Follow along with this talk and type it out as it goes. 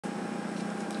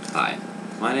Hi,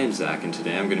 my name's Zach, and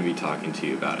today I'm going to be talking to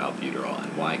you about albuterol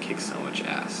and why it kicks so much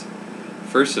ass.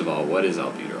 First of all, what is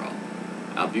albuterol?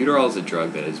 Albuterol is a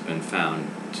drug that has been found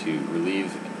to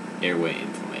relieve airway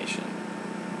inflammation,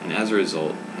 and as a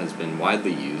result has been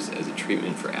widely used as a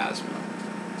treatment for asthma.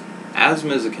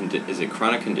 Asthma is a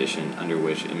chronic condition under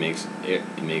which it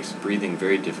makes breathing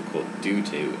very difficult due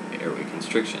to airway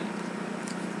constriction.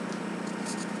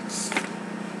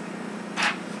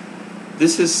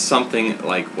 This is something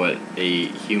like what a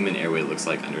human airway looks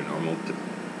like under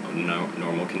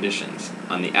normal conditions.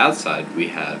 On the outside we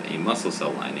have a muscle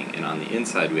cell lining, and on the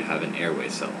inside we have an airway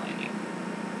cell lining.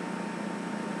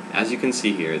 As you can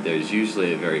see here, there's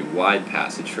usually a very wide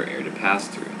passage for air to pass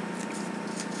through.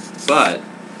 But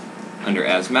under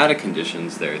asthmatic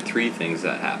conditions, there are three things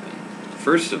that happen.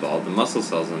 First of all, the muscle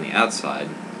cells on the outside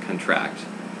contract.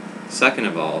 Second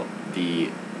of all,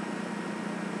 the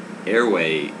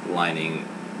airway lining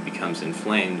becomes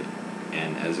inflamed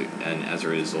and as a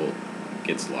result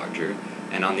gets larger,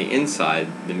 and on the inside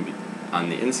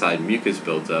mucus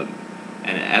builds up,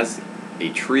 and as a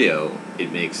trio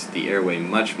it makes the airway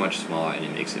much smaller, and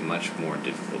it makes it much more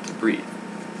difficult to breathe.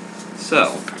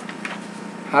 So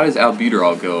how does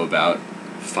albuterol go about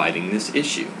fighting this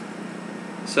issue?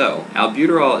 So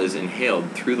albuterol is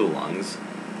inhaled through the lungs,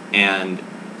 and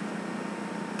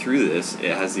through this,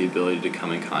 it has the ability to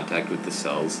come in contact with the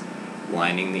cells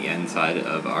lining the inside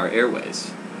of our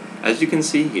airways. As you can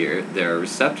see here, there are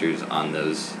receptors on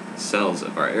those cells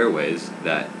of our airways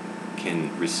that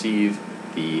can receive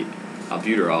the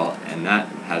albuterol, and that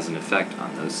has an effect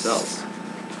on those cells.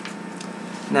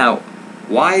 Now,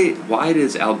 why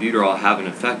does albuterol have an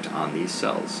effect on these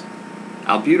cells?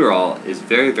 Albuterol is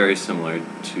very similar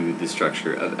to the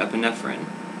structure of epinephrine.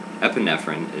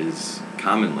 Epinephrine is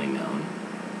commonly known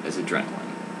as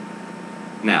adrenaline.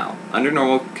 Now, under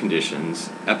normal conditions,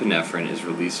 epinephrine is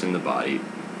released in the body,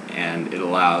 and it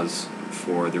allows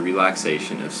for the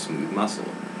relaxation of smooth muscle.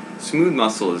 Smooth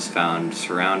muscle is found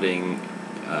surrounding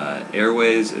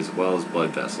airways as well as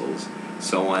blood vessels.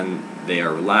 So when they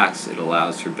are relaxed, it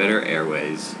allows for better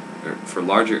airways, or for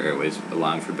larger airways,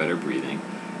 allowing for better breathing,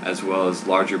 as well as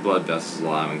larger blood vessels,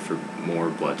 allowing for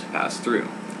more blood to pass through.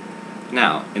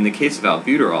 Now, in the case of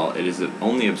albuterol, it is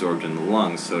only absorbed in the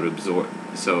lungs, so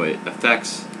it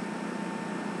affects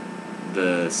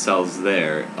the cells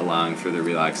there, allowing for the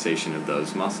relaxation of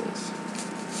those muscles.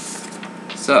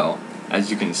 So,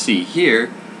 as you can see here,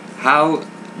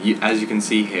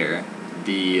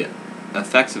 the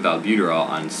effects of albuterol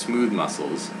on smooth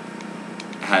muscles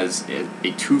has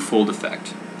a twofold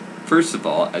effect. First of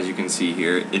all, as you can see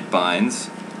here, it binds,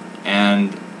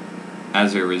 and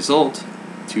as a result,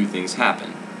 two things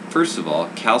happen. First of all,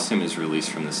 calcium is released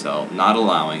from the cell, not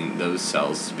allowing those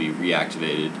cells to be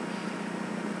reactivated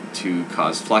to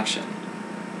cause flexion.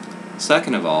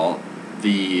 Second of all,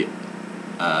 the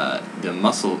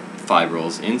muscle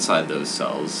fibrils inside those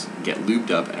cells get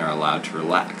lubed up and are allowed to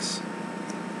relax.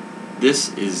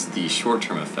 This is the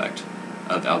short-term effect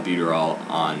of albuterol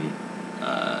on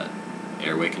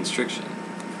airway constriction.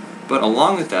 But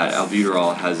along with that,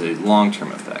 albuterol has a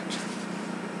long-term effect.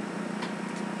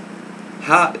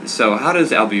 How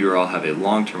does albuterol have a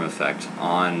long-term effect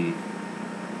on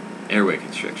airway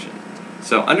constriction?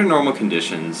 So under normal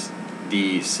conditions,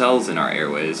 the cells in our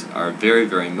airways are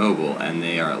very mobile, and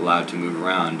they are allowed to move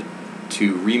around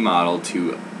to remodel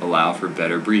to allow for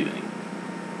better breathing.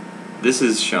 This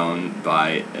is shown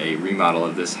by a remodel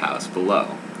of this house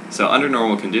below. So under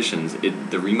normal conditions,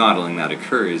 the remodeling that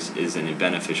occurs is in a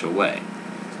beneficial way.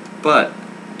 But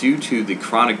due to the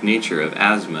chronic nature of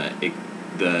asthma,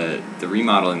 the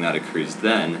remodeling that occurs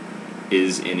then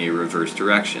is in a reverse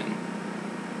direction,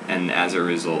 and as a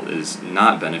result is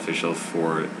not beneficial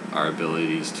for our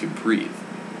abilities to breathe.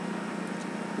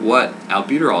 What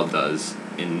albuterol does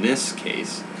in this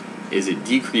case is it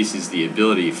decreases the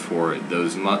ability for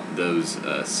those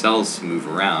cells to move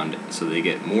around, so they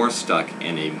get more stuck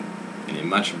in a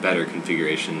much better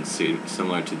configuration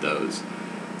similar to those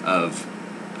of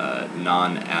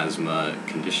non-asthma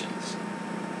conditions.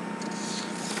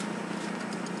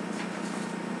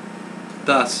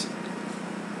 Thus,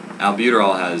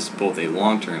 albuterol has both a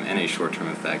long-term and a short-term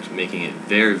effect, making it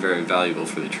very valuable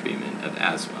for the treatment of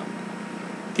asthma.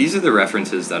 These are the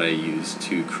references that I used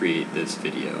to create this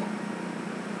video.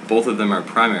 Both of them are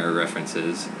primary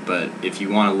references, but if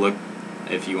you want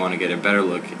to get a better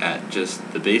look at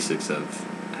just the basics of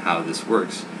how this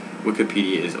works,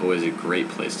 Wikipedia is always a great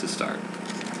place to start.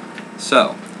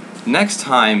 So, next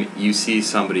time you see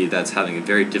somebody that's having a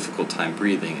very difficult time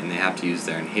breathing and they have to use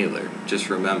their inhaler, just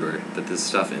remember that this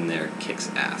stuff in there kicks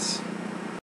ass.